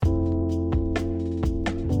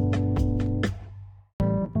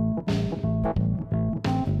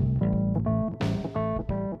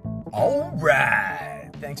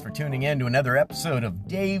Thanks for tuning in to another episode of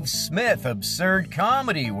Dave Smith Absurd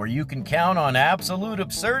Comedy, where you can count on absolute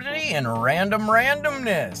absurdity and random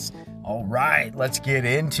randomness. All right, let's get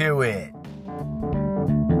into it.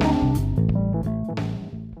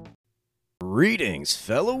 Greetings,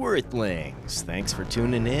 fellow Earthlings. Thanks for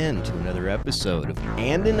tuning in to another episode of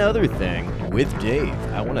And Another Thing with Dave.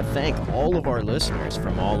 I want to thank all of our listeners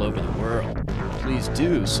from all over the world. Please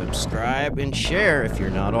do subscribe and share if you're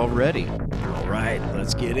not already. All right,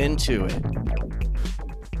 let's get into it.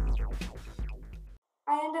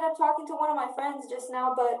 I ended up talking to one of my friends just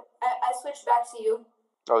now, but I switched back to you.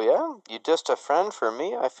 Oh yeah? You just a friend for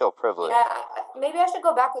me? I feel privileged. Yeah, maybe I should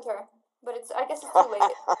go back with her, but I guess it's too late.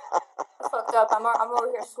 I fucked up. I'm over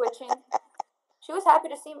here switching. She was happy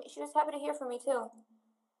to see me. She was happy to hear from me too,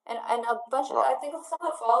 and a bunch of I think some of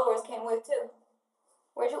the followers came with too.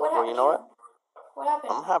 What happened? Well, you know what? What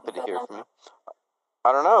happened? I'm happy to hear from you.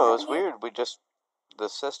 I don't know. It was weird. The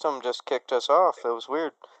system just kicked us off. It was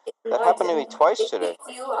weird. That happened to me twice today. It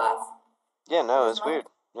kicked you off. Yeah, no, it was weird.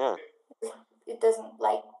 Yeah. It doesn't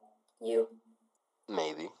like you.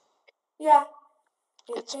 Maybe. Yeah.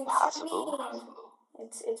 It's possible.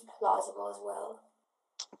 It's plausible as well.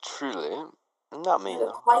 Truly. Not me, You though.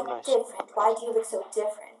 look quite Nice. different. Why do you look so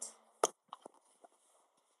different?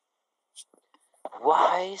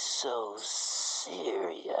 Why so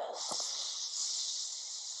serious?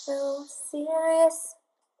 So serious?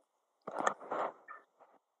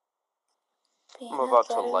 I'm about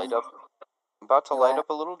to light up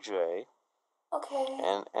a little J. Okay.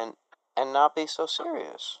 And not be so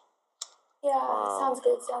serious. Yeah, sounds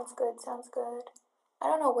good. I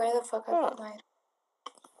don't know where the fuck I put my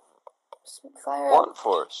fire up. Blunt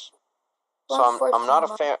Force. I'm not a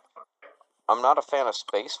fan. I'm not a fan of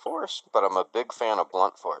Space Force, but I'm a big fan of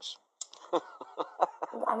Blunt Force.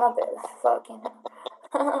 I'm a bit fucking.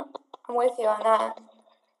 I'm with you on that.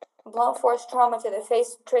 Blunt force trauma to the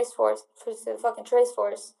trace force, to the fucking trace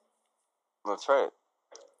force. That's right.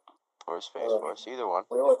 Or Space Force, either one.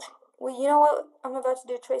 You know what I'm about to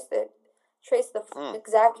do? Trace the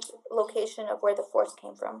exact location of where the force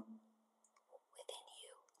came from. Within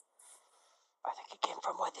you. I think it came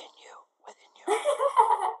from within you.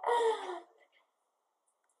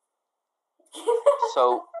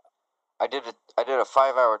 So, I did a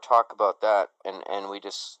 5-hour talk about that, and we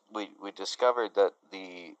discovered that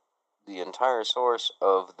the entire source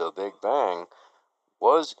of the Big Bang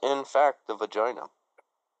was in fact the vagina.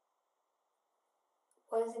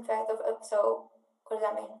 What is in fact so? What does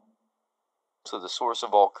that mean? So the source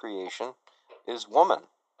of all creation is woman.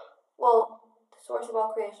 Well, the source of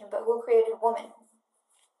all creation, but who created woman?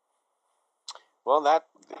 Well, that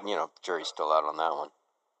jury's still out on that one.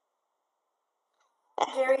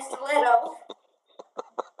 Jerry Stiletto.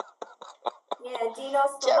 Yeah, Dino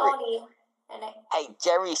Spumoni. Hey,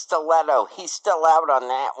 Jerry Stiletto, he's still out on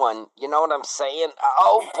that one. You know what I'm saying?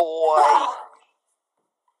 Oh, boy.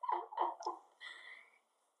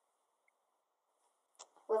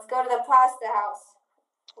 Let's go to the pasta house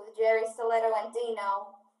with Jerry Stiletto and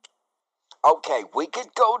Dino. Okay, we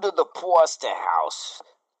could go to the pasta house,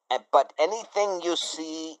 but anything you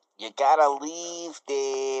see, you gotta leave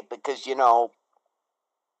there because,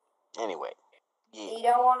 anyway. You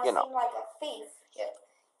don't want to seem like a thief.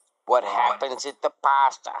 What happens at the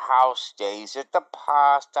pasta house stays at the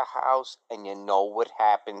pasta house, and you know what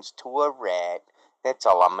happens to a rat. That's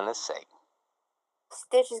all I'm gonna say.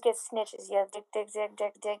 Stitches get snitches. Yeah, dig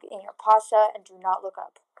in your pasta and do not look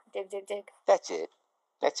up. Dig. That's it.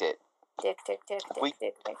 Dig.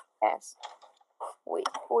 Yes. We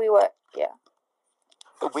what? Yeah.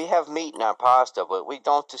 We have meat in our pasta, but we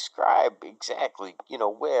don't describe exactly,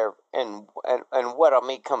 where and what our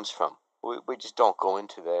meat comes from. We just don't go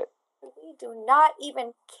into that. We do not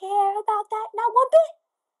even care about that. Not one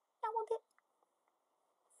bit.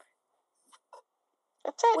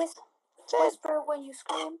 That's it. Whisper when you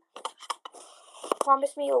scream.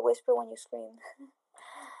 Promise me you'll whisper when you scream.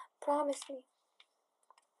 Promise me.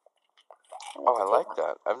 Oh, I like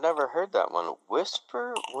that. I've never heard that one.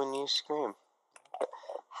 Whisper when you scream.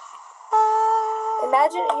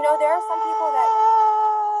 Imagine, there are some people that...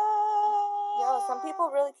 some people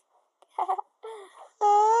really...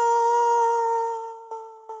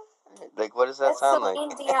 Like, what does that sound like?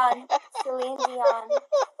 Celine Dion.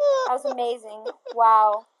 That was amazing.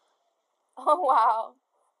 Wow. Oh, wow.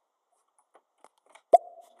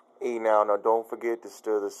 Hey, now, don't forget to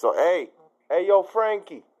stir the sauce. Hey, yo,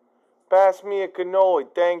 Frankie, pass me a cannoli,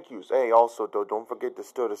 thank yous. Hey, also, though, don't forget to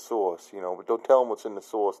stir the sauce, but don't tell them what's in the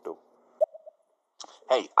sauce, though.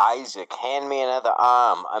 Hey, Isaac, hand me another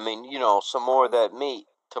arm. I mean, some more of that meat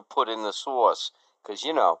to put in the sauce. Because,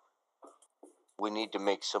 we need to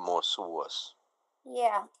make some more sauce.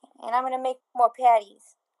 Yeah, and I'm gonna make more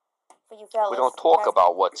patties for you fellas. We don't talk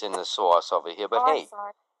about what's in the sauce over here, but hey, I'm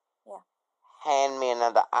sorry. Yeah. hand me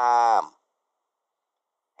another arm.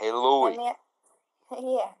 Hey, Louie.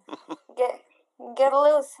 Yeah. Get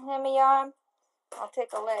loose. Hand me your arm. I'll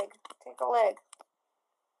take a leg. Take a leg.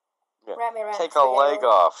 Yeah. Wrap me around. Take a leg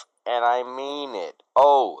off, and I mean it.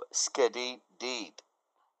 Oh, skadeep deep.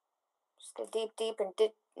 Just go deep and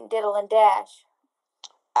diddle and dash.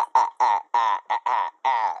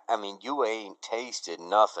 I mean, you ain't tasted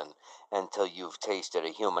nothing until you've tasted a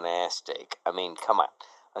human ass steak. I mean, come on.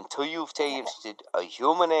 Until you've tasted a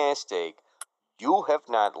human ass steak, you have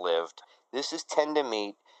not lived. This is tender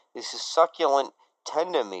meat. This is succulent,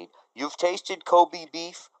 tender meat. You've tasted Kobe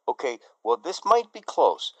beef? Okay, well, this might be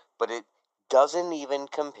close, but it doesn't even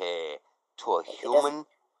compare to a human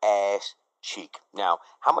ass cheek. Now,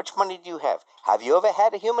 how much money do you have? Have you ever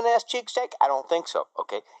had a human ass cheek steak? I don't think so.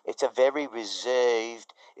 Okay, it's a very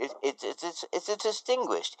reserved. It's a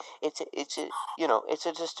distinguished. It's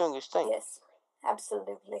a distinguished thing. Yes,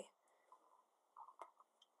 absolutely.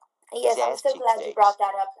 Yes, I'm Ass so cheek glad you steaks brought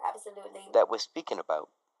that up. Absolutely. that we're speaking about.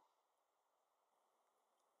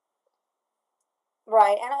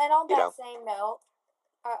 Right, and on that same note,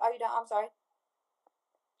 are you done? I'm sorry.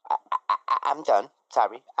 I'm done.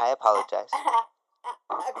 Sorry, I apologize.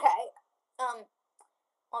 Okay.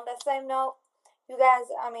 On that same note, you guys,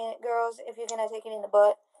 I mean, girls, if you're gonna take it in the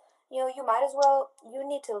butt, you might as well. You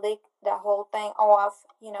need to lick that whole thing off.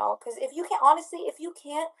 Because if you can't, honestly, if you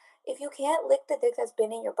can't lick the dick that's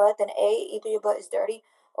been in your butt, then either your butt is dirty,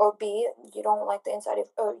 or B, you don't like the inside of,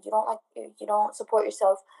 or you don't support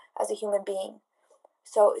yourself as a human being.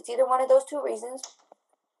 So it's either one of those two reasons.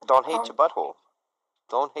 Don't hate your butthole.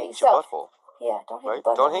 Don't hate your butthole. Yeah, don't hate right?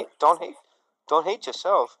 your butthole. Don't hate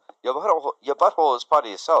yourself. Your butthole is part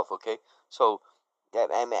of yourself. Okay, so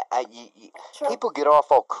people get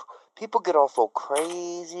off all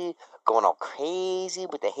crazy, going all crazy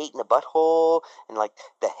with the hate in the butthole and like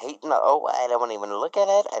the hate in the I don't want to even look at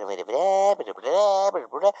it. I don't want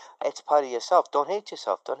to. It's part of yourself. Don't hate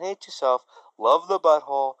yourself. Don't hate yourself. Love the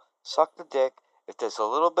butthole. Suck the dick. If there's a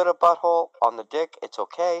little bit of butthole on the dick, it's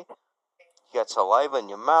okay. You got saliva in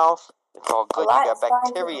your mouth. It's all good. You got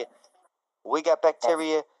bacteria. We got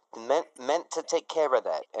bacteria meant to take care of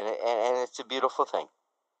that, and it's a beautiful thing.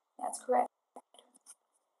 That's correct.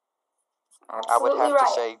 Absolutely I would have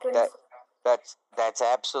to say that's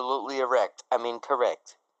absolutely erect. I mean,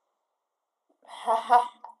 correct.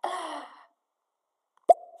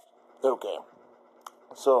 Okay.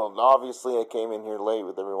 So, obviously I came in here late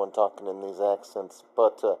with everyone talking in these accents,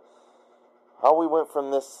 but how we went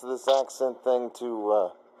from this accent thing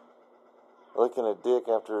to licking a dick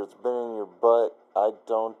after it's been in your butt, I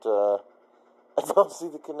don't see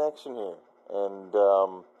the connection here. And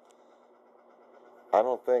I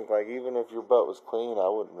don't think, like, even if your butt was clean, I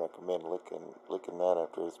wouldn't recommend licking that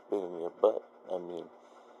after it's been in your butt. I mean,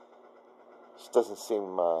 it just doesn't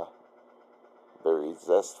seem very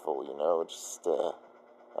zestful, just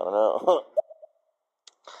I don't know.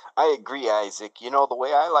 I agree, Isaac. The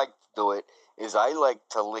way I like to do it is I like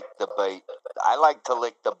to lick the butt. I like to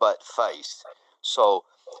lick the butt first. So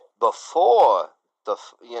before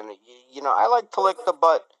I like to lick the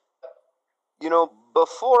butt.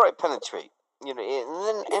 Before I penetrate. And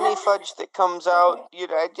then any fudge that comes out,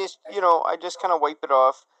 I just kind of wipe it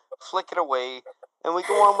off, flick it away, and we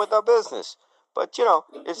go on with our business. But it's you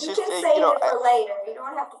just can save it for later. You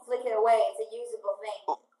don't have to flick it away. It's a usable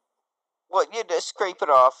thing. Well, you just scrape it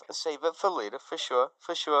off and save it for later, for sure,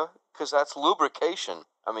 because that's lubrication.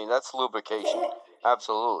 I mean, that's lubrication,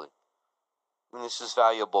 absolutely. And this is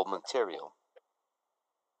valuable material.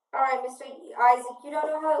 All right, Mr. Isaac, you don't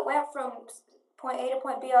know how it went from point A to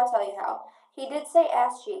point B. I'll tell you how. He did say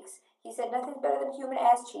ass cheeks. He said nothing's better than human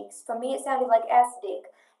ass cheeks. For me, it sounded like ass dick.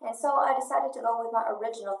 And so I decided to go with my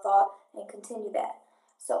original thought and continue that.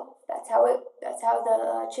 So that's how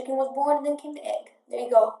the chicken was born, and then came the egg. There you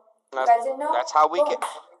go. You guys didn't know? That's how we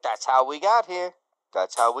got here.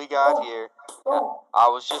 That's how we got here. Boom. I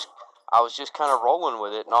was just kind of rolling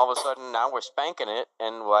with it, and all of a sudden now we're spanking it,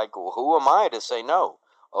 and like, who am I to say no?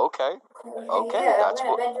 Okay. Yeah, that's I'm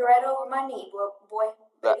gonna bend you right over my knee, boy.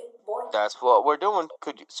 That's what we're doing.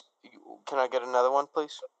 Can I get another one,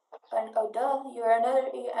 please? Oh, duh! You're another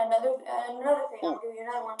thing. Ooh. I'll give you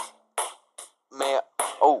another one. May I?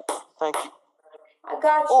 Oh, thank you. I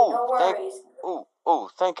got you. No worries.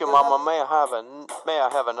 Thank you, Mama. May I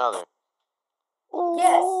have another? Ooh.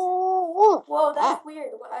 Yes. Ooh. Whoa, that's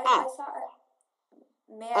weird. I saw it.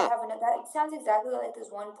 May I have another? That sounds exactly like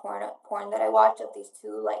this one porn that I watched of these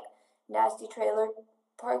two like nasty trailer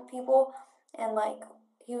park people, and like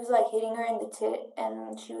he was like hitting her in the tit,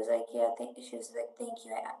 and she was like, "Yeah, she was like, thank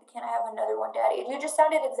you. Can I have another one, Daddy?" You just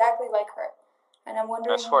sounded exactly like her, and I'm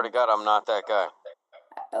wondering. I swear to God, I'm not that guy.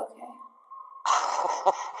 Okay.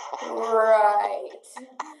 Right.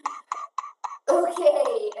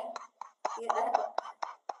 Okay. Yeah.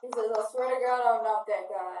 He says, "I swear to God, I'm not that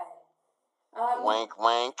guy." Wink,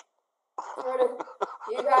 wink. Swear to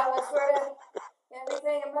you guys, I swear to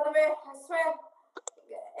everything in Mother Bear, I swear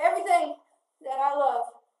everything that I love,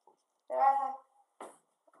 that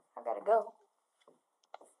I gotta go.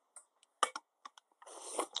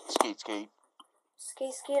 Skeet, skeet.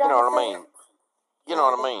 Skeet. You know what I mean? You know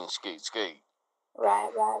what I mean? Skeet, skeet.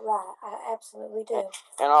 Right. I absolutely do.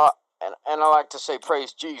 And I like to say,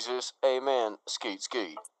 praise Jesus, amen. Skeet,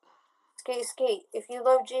 skeet. Skeet. If you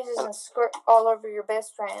love Jesus, and squirt all over your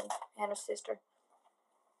best friend and a sister.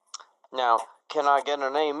 Now, can I get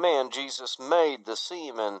an amen? Jesus made the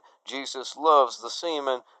semen. Jesus loves the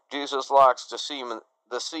semen. Jesus likes the semen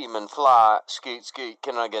fly. Skeet, skeet.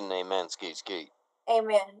 Can I get an amen? Skeet, skeet.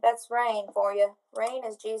 Amen. That's rain for you. Rain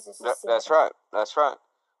is Jesus' semen. That's right. That's right.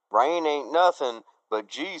 Rain ain't nothing but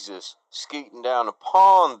Jesus skeeting down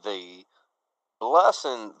upon thee,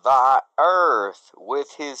 blessing thy earth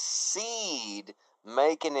with his seed,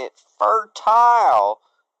 making it fertile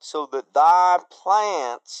so that thy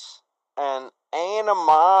plants and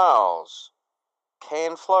animals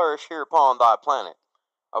can flourish here upon thy planet.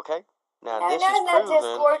 Okay? Now, this is proven. That's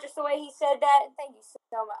just gorgeous the way he said that. Thank you so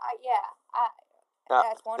much. Now,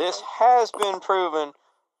 that's wonderful. this has been proven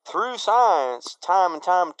through science time and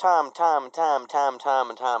time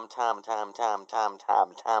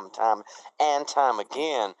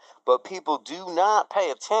again, but people do not pay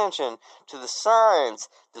attention to the science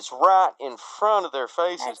that's right in front of their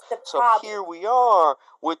faces. So here we are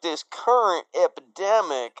with this current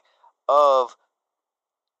epidemic of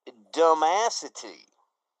dumbassity.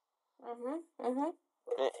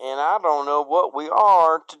 And I don't know what we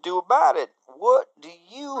are to do about it. What do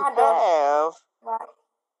you have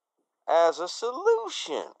as a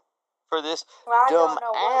solution for this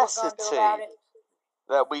dumbassity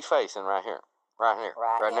that we facing right here, right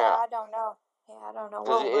now? I don't know. I don't know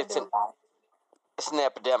what we're going to do about it. It's an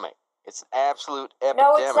epidemic. It's an absolute epidemic.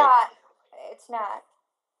 No, it's not. It's not.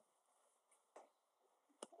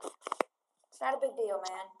 It's not a big deal,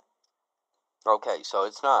 man. Okay, so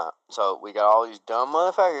it's not. So we got all these dumb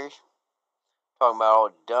motherfuckers talking about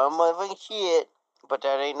all dumb motherfucking shit, but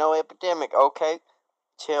that ain't no epidemic. Okay,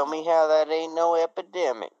 tell me how that ain't no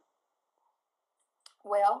epidemic.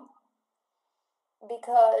 Well,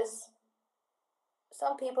 because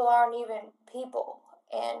some people aren't even people,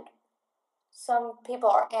 and some people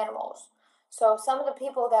are animals. So some of the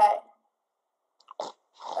people that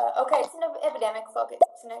okay, it's an epidemic. Fuck it.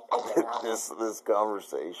 It's an epidemic. This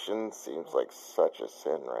conversation seems like such a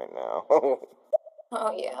sin right now.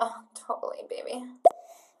 Oh yeah, totally, baby.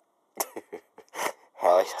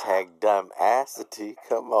 Hashtag dumbassity.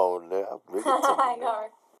 Come on now. Bring it to me. I know.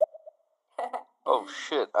 Oh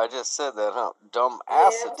shit! I just said that, huh? Yeah,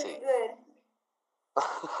 Dumbassity. pretty good. You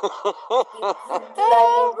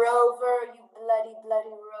bloody rover! You bloody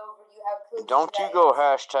rover! You have cookies. Don't you go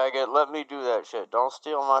hashtag it. Let me do that shit. Don't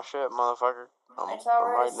steal my shit, motherfucker. It's I'm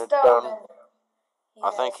already writing it stolen. down. Yeah,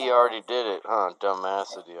 I think he already did it, huh?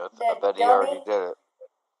 Dumbassity. I bet he dummy. already did it.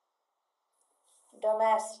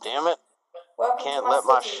 Dumbass. Damn it! Welcome Can't to let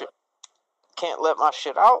my my city. shit. Can't let my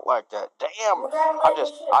shit out like that. Damn!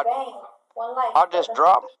 I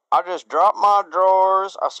just dropped my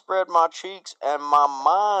drawers. I spread my cheeks, and my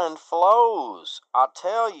mind flows. I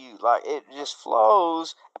tell you, like it just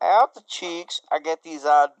flows out the cheeks. I get these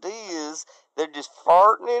ideas. They're just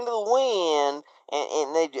farting into the wind,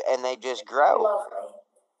 and they just grow.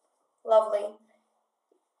 Lovely.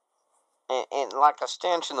 And like a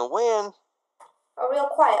stench in the wind. A real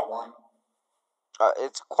quiet one.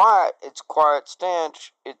 It's quiet. It's quiet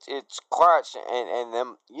stench. It's quiet, and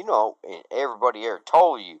them. You know, everybody here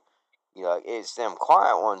told you. You know, it's them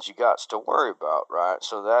quiet ones you got to worry about, right?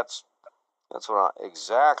 So that's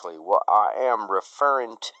exactly what I am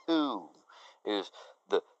referring to is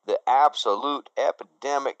the absolute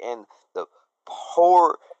epidemic and the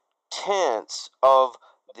portents of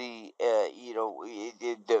the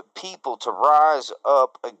the people to rise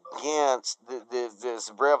up against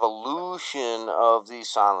this revolution of these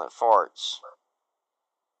silent farts.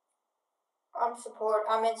 I'm in support.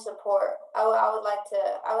 I would like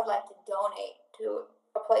to donate to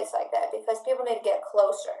a place like that because people need to get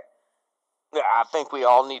closer. Yeah, I think we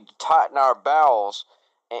all need to tighten our bowels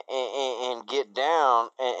and get down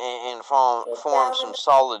and form some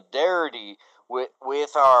solidarity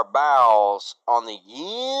with our bowels on the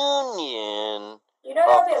union You know,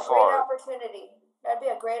 of that'd be the a great fart. opportunity. That'd be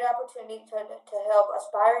a great opportunity to help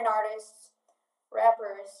aspiring artists,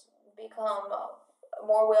 rappers become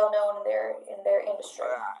more well known in their industry.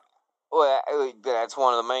 Well, that's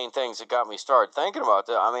one of the main things that got me started thinking about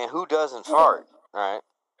that. I mean, who doesn't fart, right?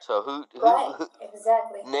 So who Right,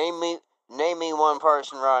 exactly. name me one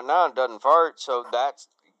person right now that doesn't fart. So that's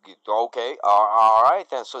okay. All right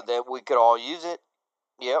then. So that we could all use it.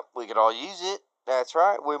 Yep, we could all use it. That's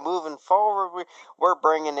right. We're moving forward. We're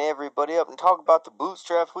bringing everybody up and talk about the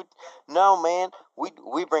bootstraps. No, man.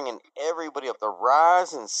 We bringing everybody up. The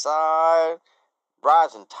rising tide,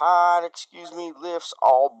 lifts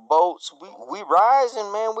all boats. We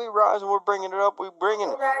rising, man. We rising. We're bringing it up. We bringing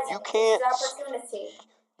it. Rising. You can't. This is opportunity.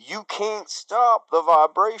 You can't stop the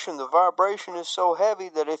vibration. The vibration is so heavy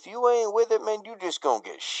that if you ain't with it, man, you just gonna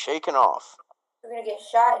get shaken off. You're gonna get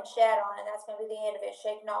shot and shat on, and that's gonna be the end of it.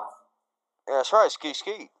 Shaken off. That's right. Ski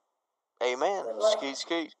ski. Amen. Good luck. Ski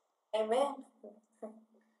ski. Amen.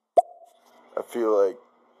 I feel like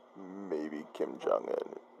maybe Kim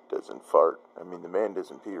Jong-un doesn't fart. I mean, the man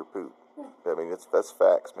doesn't pee or poop. I mean, that's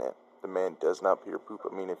facts, man. The man does not pee or poop.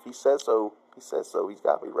 I mean, if he says so, he says so. He's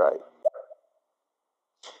got to be right.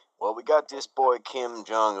 Well, we got this boy Kim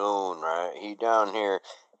Jong-un, right? He down here,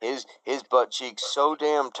 his butt cheeks so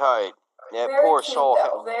damn tight. That Very poor cute, soul.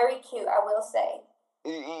 though. Very cute, I will say.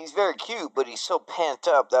 He's very cute, but he's so pent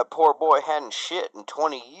up. That poor boy hadn't shit in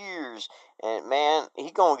 20 years, and man, he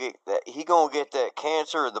gonna get that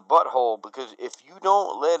cancer of the butthole, because if you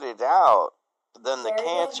don't let it out, then the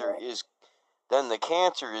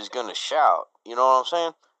cancer is gonna shout. You know what I'm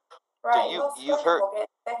saying? Right. So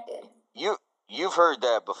you've heard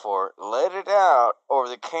that before. Let it out, or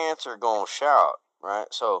the cancer gonna shout. Right?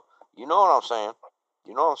 So you know what I'm saying.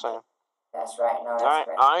 That's right. No, that's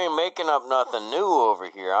right. I ain't making up nothing new over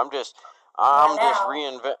here. I'm just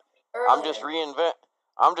reinventing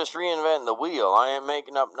the wheel. I ain't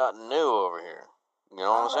making up nothing new over here. You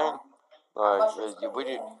know what I'm saying? Like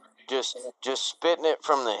just spitting it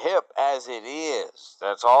from the hip as it is.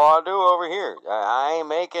 That's all I do over here. I ain't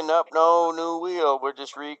making up no new wheel. We're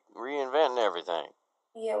just reinventing everything.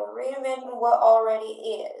 Yeah, we're reinventing what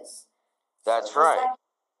already is. That's right.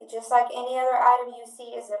 Just like any other item you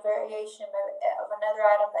see is a variation of another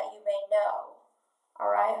item that you may know. All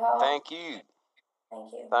right, Ho? Thank you.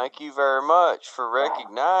 Thank you. Thank you very much for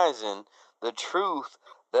recognizing the truth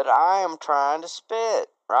that I am trying to spit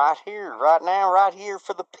right here, right now, right here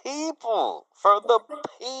for the people. For the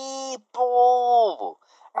people.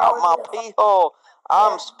 Out my pee hole.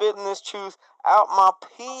 I'm spitting this truth out my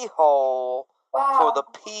pee hole for the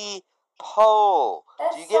people.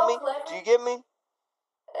 Do you get me? Do you get me?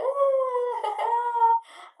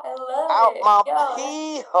 I love out it. my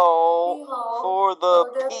pee hole for the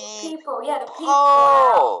people. Yeah, the people.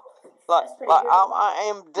 Wow. Like I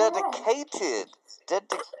am dedicated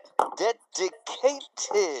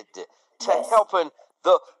to helping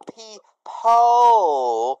the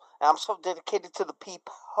people. I'm so dedicated to the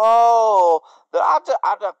people that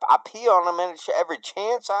I pee on them every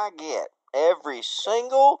chance I get. Every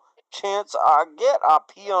single chance I get, I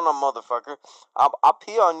pee on a motherfucker. I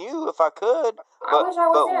pee on you if I could. I wish I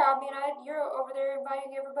was there. I mean, you're over there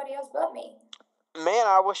inviting everybody else but me. Man,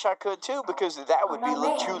 I wish I could too, because that would be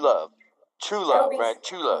true love. True love, right?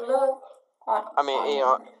 True love. I mean,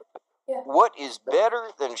 what is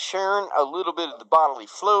better than sharing a little bit of the bodily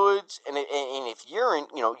fluids? And if urine,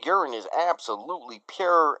 urine is absolutely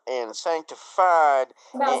pure and sanctified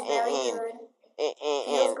and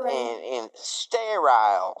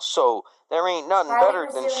sterile. So there ain't nothing better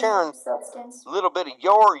than sharing a little bit of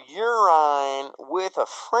your urine with a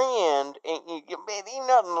friend. And man, ain't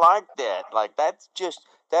nothing like that. Like that's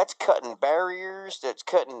cutting barriers. That's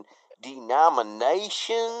cutting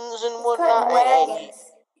denominations and whatnot.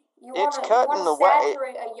 It's cutting the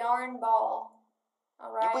saturate a yarn ball.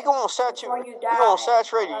 All right. We're gonna saturate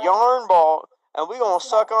a yarn ball, and we're gonna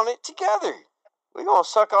suck on it together. We're gonna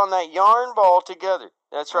suck on that yarn ball together.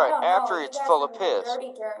 That's right. After it's full of piss.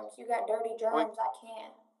 Dirty germs. You got dirty germs. I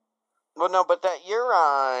can't. Well, no, but that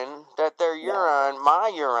urine, my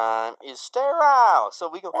urine, is sterile. So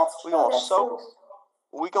we're gonna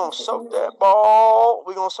soak that ball.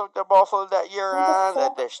 We're gonna soak that ball full of that urine.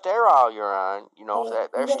 That sterile urine.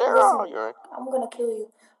 They're sterile urine. I'm gonna kill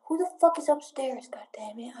you. Who the fuck is upstairs? God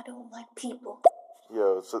damn it! I don't like people.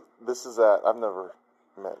 Yo, so this is I've never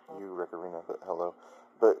met you, Rickarina, but hello.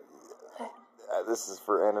 But this is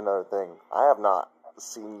for and another thing. I have not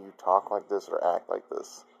seen you talk like this or act like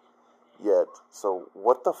this. yet. So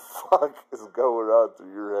what the fuck is going on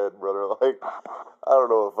through your head, brother? Like, I don't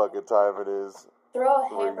know what fucking time it is Throw a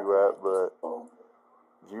where you hamburger at, at but this fool.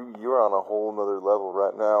 you're on a whole nother level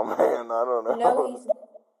right now, man. I don't know. No,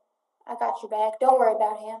 I got your back. Don't worry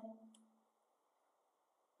about him.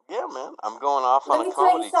 Yeah, man. I'm going off Let on me a tell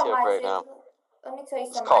you comedy something, tip right Isaac. now. Let me tell you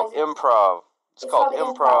It's something, called Isaac. improv. It's called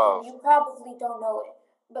improv, improv. and you probably don't know it.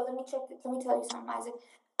 But let me tell you something, Isaac.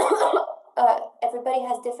 Everybody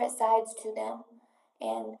has different sides to them,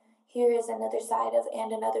 and here is another side of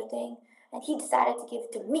and another thing, and he decided to give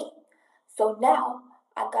it to me. So now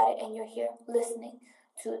I got it, and you're here listening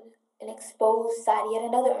to an exposed side, yet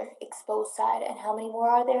another exposed side, and how many more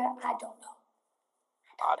are there? I don't know.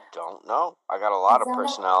 I don't know. I got a lot of Zona,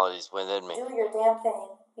 personalities within me. do your damn thing.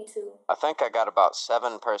 Me too. I think I got about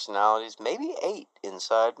 7 personalities, maybe 8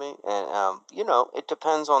 inside me. And, it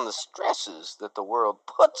depends on the stresses that the world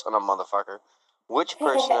puts on a motherfucker, which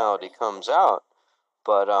personality comes out.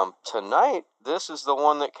 But tonight, this is the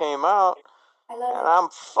one that came out, I love and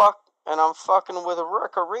it. I'm fucking with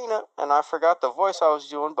Rick Arena, and I forgot the voice I was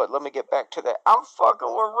doing, but let me get back to that. I'm fucking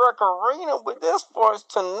with Rick Arena with this voice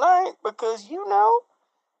tonight because,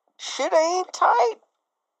 shit ain't tight.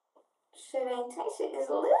 Shit ain't tight. Shit is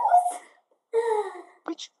loose.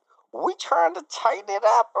 We trying to tighten it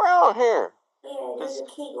up around here. Yeah, do the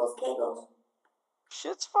kegels.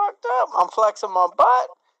 Shit's fucked up. I'm flexing my butt.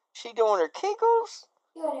 She doing her kegels.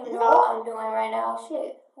 You don't even know what I'm doing right now.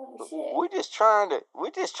 Shit. Holy shit. We just trying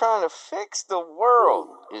to fix the world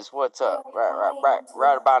is what's up.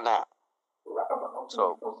 Right about now.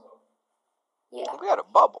 So yeah. we got a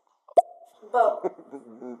bubble.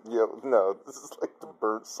 Yeah, no, this is like the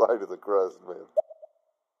burnt side of the crust, man.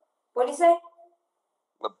 What do you say?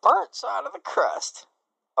 The burnt side of the crust.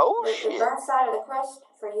 Oh shit. The burnt side of the crust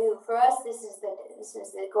for you. For us, this is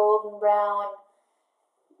the golden brown.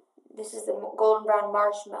 This is the golden brown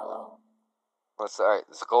marshmallow. What's alright?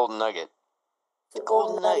 It's a golden nugget. It's a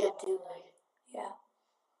golden nugget, dude. Yeah.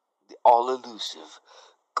 The all elusive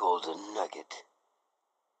golden nugget.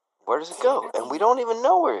 Where does it go? And we don't even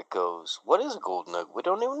know where it goes. What is a golden nugget? We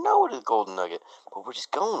don't even know what is a golden nugget, but we're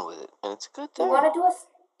just going with it, and it's a good thing. You want to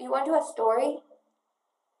do a story?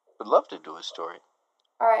 Would love to do a story.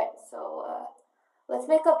 All right, so let's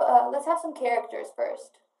let's have some characters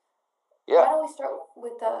first. Yeah. Why don't we start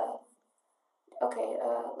with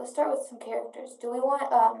let's start with some characters. Do we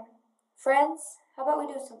want friends? How about we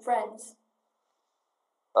do some friends?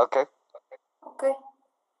 Okay. Okay.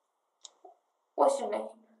 What's your name?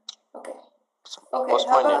 Okay. Okay, What's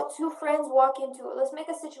how my about name? 2 friends walk into it? Let's make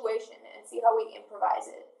a situation and see how we improvise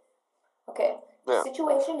it. Okay. Yeah. The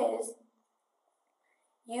situation is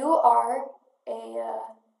you are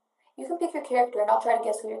you can pick your character and I'll try to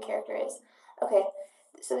guess who your character is. Okay.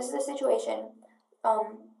 So this is the situation.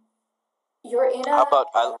 You're in a How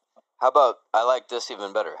about I like this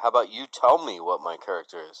even better. How about you tell me what my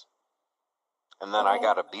character is? And then I Okay.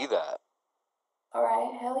 gotta be that. All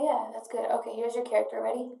right, hell yeah, that's good. Okay, here's your character.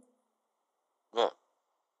 Ready? Yeah.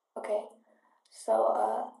 Okay.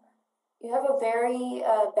 So, you have a very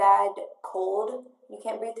bad cold. You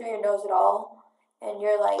can't breathe through your nose at all, and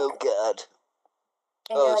you're like, Oh God.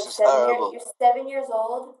 and you're this like is 7 horrible. years. You're 7 years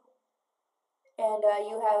old, and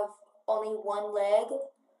you have only one leg,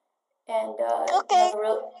 and you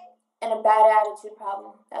have a bad attitude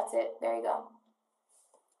problem. That's it. There you go.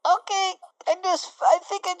 Okay. I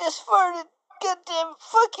think I just farted. Goddamn,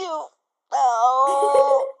 fuck you.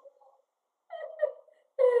 Oh,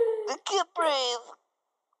 I can't breathe.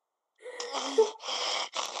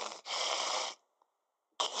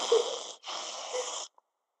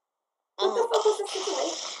 What the fuck was the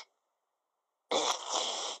situation?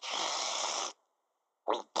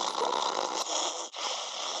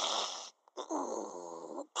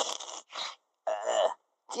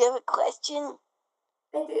 Do you have a question?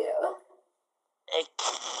 I do.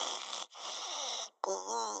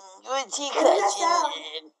 What's your What does that sound?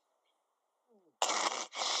 question?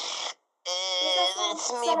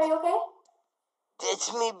 Son, are you okay? That's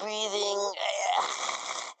me breathing.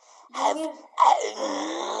 I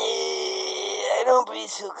don't breathe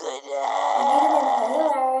so good. You need an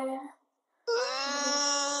inhaler.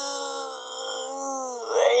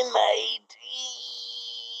 I might.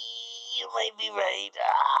 You might be right.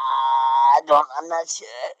 I'm not sure.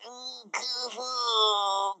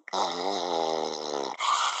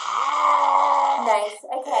 Nice.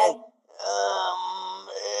 Okay.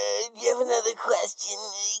 Do you have another question?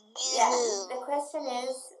 Yeah. The question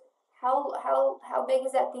is, how big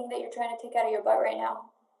is that thing that you're trying to take out of your butt right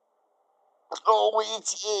now? Oh,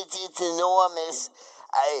 it's enormous.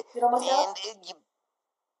 Is it almost out?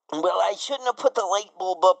 Well, I shouldn't have put the light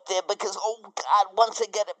bulb up there because, oh God, once I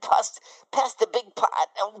get it past the big pot,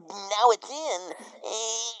 now it's in.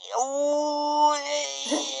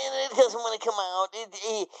 It doesn't want to come out.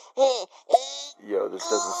 Yo, this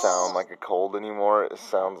doesn't sound like a cold anymore. It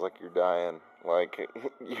sounds like you're dying. Like,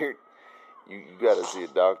 you gotta see a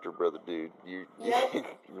doctor, brother, dude. You're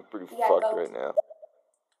pretty fucked right now.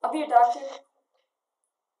 I'll be your doctor.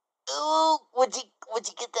 Oh, would you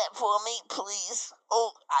get that for me, please?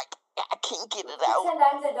 Oh, I can't get it out. Pretend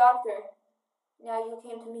I'm the doctor. Now you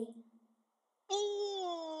came to me.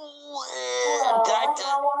 Hello, doctor.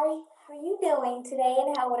 How are you doing today,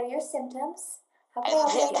 and what are your symptoms? How can I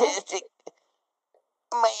help you? Fantastic.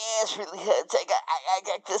 My ass really hurts. I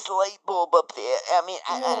got this light bulb up there. I mean,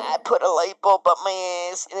 I put a light bulb up my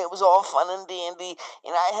ass, and it was all fun and dandy,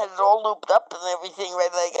 and I had it all looped up and everything,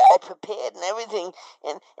 right? Like, I prepared and everything,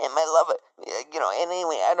 and my lover, and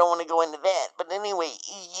anyway, I don't want to go into that, but anyway,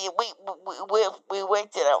 we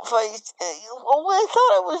worked it out first. I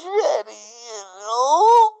thought I was ready.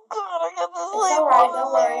 Oh, God, I got this light bulb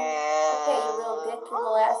in my ass. Okay, you little dick, you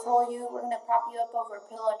little asshole, you. We're gonna prop you up over a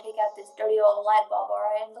pillow and take out this dirty old light bulb,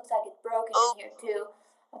 alright? It looks like it's broken in here, too.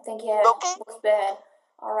 I think, yeah, it looks bad.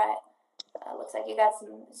 Alright. Looks like you got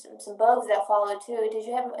some bugs that followed, too. Did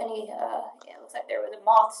you have any, it looks like there was a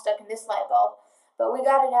moth stuck in this light bulb. But we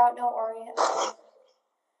got it out, don't worry.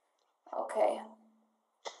 Okay.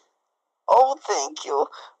 Oh, thank you.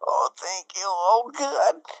 Oh, thank you. Oh,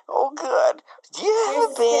 good. Oh, good. Do you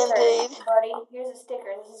have a Band-Aid? Buddy, here's a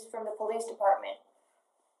sticker. This is from the police department.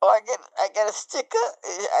 Oh, I got a sticker.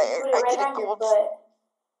 I get a gold.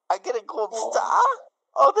 I get a gold star.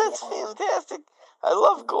 Oh, that's fantastic. I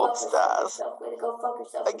love gold stars. Way to go fuck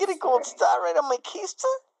yourself. I get a gold star right on my keister.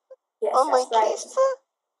 Yes, on my keister.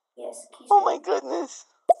 Yes, keister. Oh my goodness.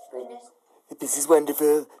 This is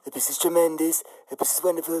wonderful. This is tremendous. This is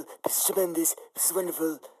wonderful. This is tremendous. This is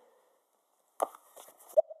wonderful.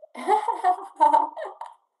 Who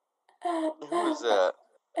was that?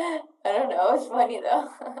 I don't know. It's funny though.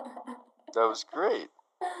 That was great.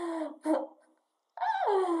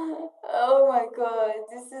 Oh my God!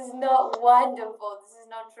 This is not wonderful. This is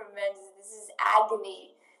not tremendous. This is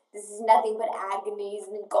agony. This is nothing but agony has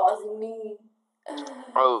been causing me.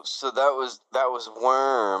 Oh, so that was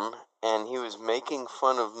Worm, and he was making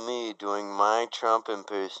fun of me doing my Trump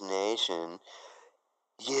impersonation.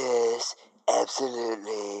 Yes,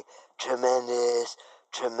 absolutely, tremendous.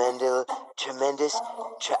 I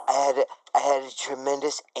had a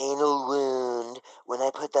tremendous anal wound when I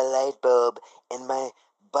put the light bulb in my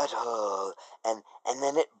butthole, and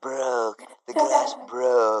then it broke. The glass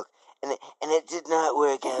broke. And it did not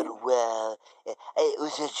work out well. It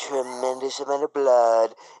was a tremendous amount of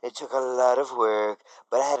blood. It took a lot of work,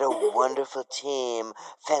 but I had a wonderful team,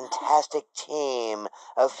 fantastic team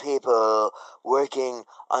of people working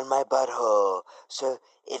on my butthole. So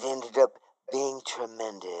it ended up being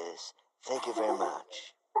tremendous. Thank you very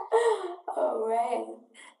much. All right.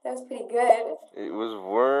 That was pretty good. It was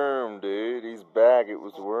Worm, dude. He's back. It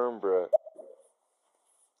was Worm, bruh.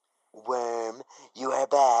 Worm, you are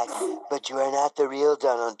back, but you are not the real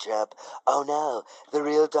Donald Trump. Oh no, the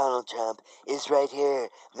real Donald Trump is right here.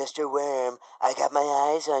 Mr. Worm, I got my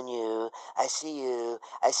eyes on you. I see you,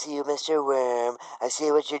 Mr. Worm. I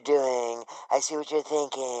see what you're doing. I see what you're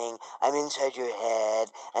thinking. I'm inside your head,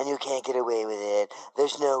 and you can't get away with it.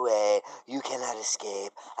 There's no way. You cannot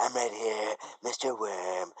escape. I'm right here, Mr.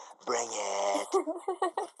 Worm. Bring it.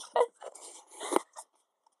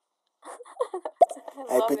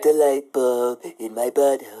 I put the light bulb in my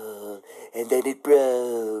butthole, and then it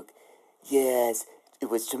broke. Yes, it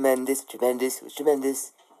was tremendous, it was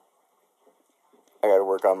tremendous. I gotta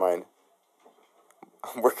work on mine.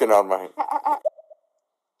 I'm working on mine.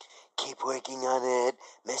 Keep working on it,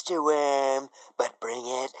 Mr. Worm, but bring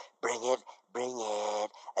it. I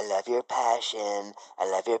love your passion,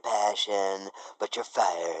 but you're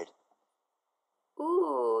fired.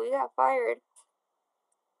 Ooh, you got fired.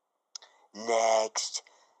 Next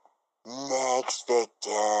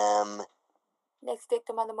victim. Next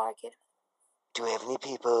victim on the market. Do we have any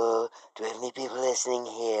people listening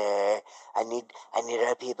here? I need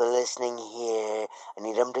our people listening here. I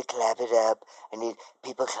need them to clap it up. I need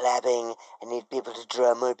people clapping. I need people to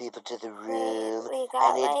drum more people to the room. We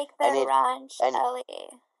got the ranch, Ellie.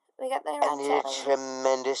 We got the ranch, I need a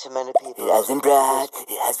tremendous amount of people. It has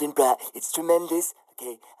been brought. It's tremendous.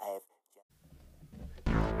 Okay, I have...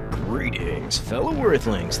 Greetings, fellow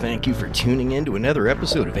Earthlings. Thank you for tuning in to another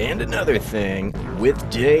episode of And Another Thing with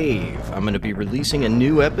Dave. I'm going to be releasing a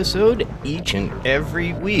new episode each and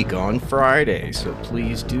every week on Friday, so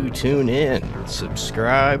please do tune in,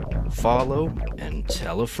 subscribe, follow, and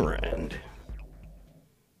tell a friend.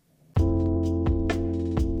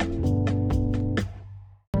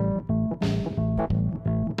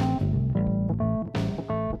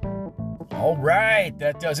 All right,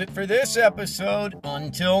 that does it for this episode.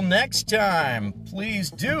 Until next time, please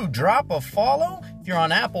do drop a follow. If you're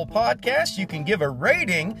on Apple Podcasts, you can give a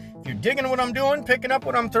rating. If you're digging what I'm doing, picking up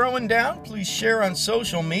what I'm throwing down, please share on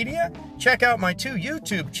social media. Check out my 2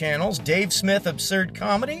 YouTube channels, Dave Smith Absurd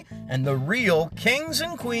Comedy and The Real Kings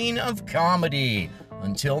and Queen of Comedy.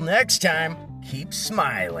 Until next time, keep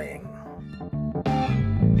smiling.